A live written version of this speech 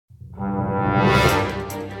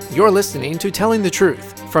You're listening to Telling the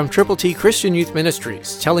Truth from Triple T Christian Youth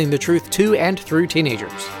Ministries, telling the truth to and through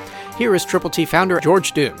teenagers. Here is Triple T founder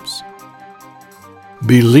George Dooms.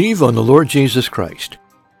 Believe on the Lord Jesus Christ.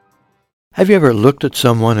 Have you ever looked at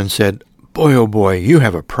someone and said, "Boy, oh boy, you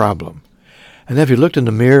have a problem"? And have you looked in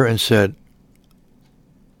the mirror and said,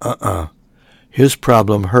 his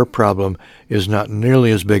problem, her problem, is not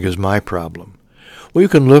nearly as big as my problem? Well, you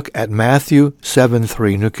can look at Matthew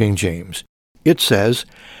 7:3, New King James. It says,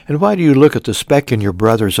 "And why do you look at the speck in your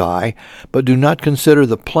brother's eye, but do not consider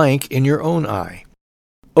the plank in your own eye?"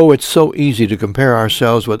 Oh, it's so easy to compare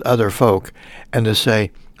ourselves with other folk and to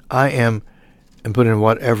say, "I am," and put in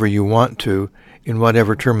whatever you want to, in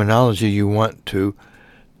whatever terminology you want to,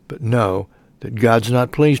 but know that God's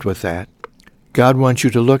not pleased with that. God wants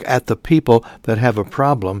you to look at the people that have a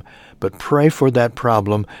problem, but pray for that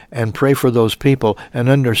problem and pray for those people and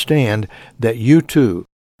understand that you too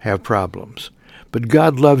have problems. But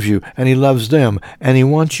God loves you, and He loves them, and He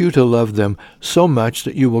wants you to love them so much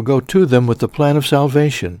that you will go to them with the plan of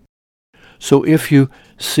salvation. So if you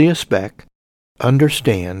see a speck,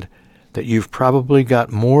 understand that you've probably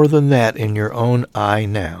got more than that in your own eye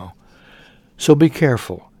now. So be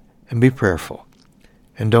careful and be prayerful,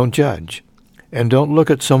 and don't judge, and don't look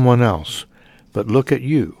at someone else, but look at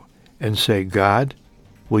you and say, "God,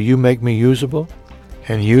 will you make me usable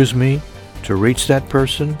and use me to reach that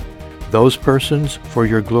person, those persons, for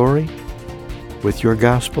your glory? With your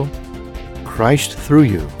gospel, Christ through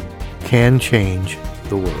you can change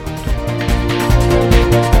the world."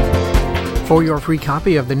 For your free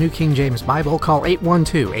copy of the New King James Bible, call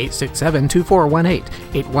 812-867-2418,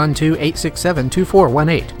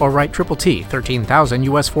 812-867-2418, or write Triple T, 13,000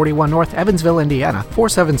 U.S. 41 North, Evansville, Indiana,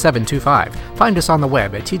 47725. Find us on the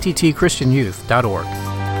web at tttchristianyouth.org.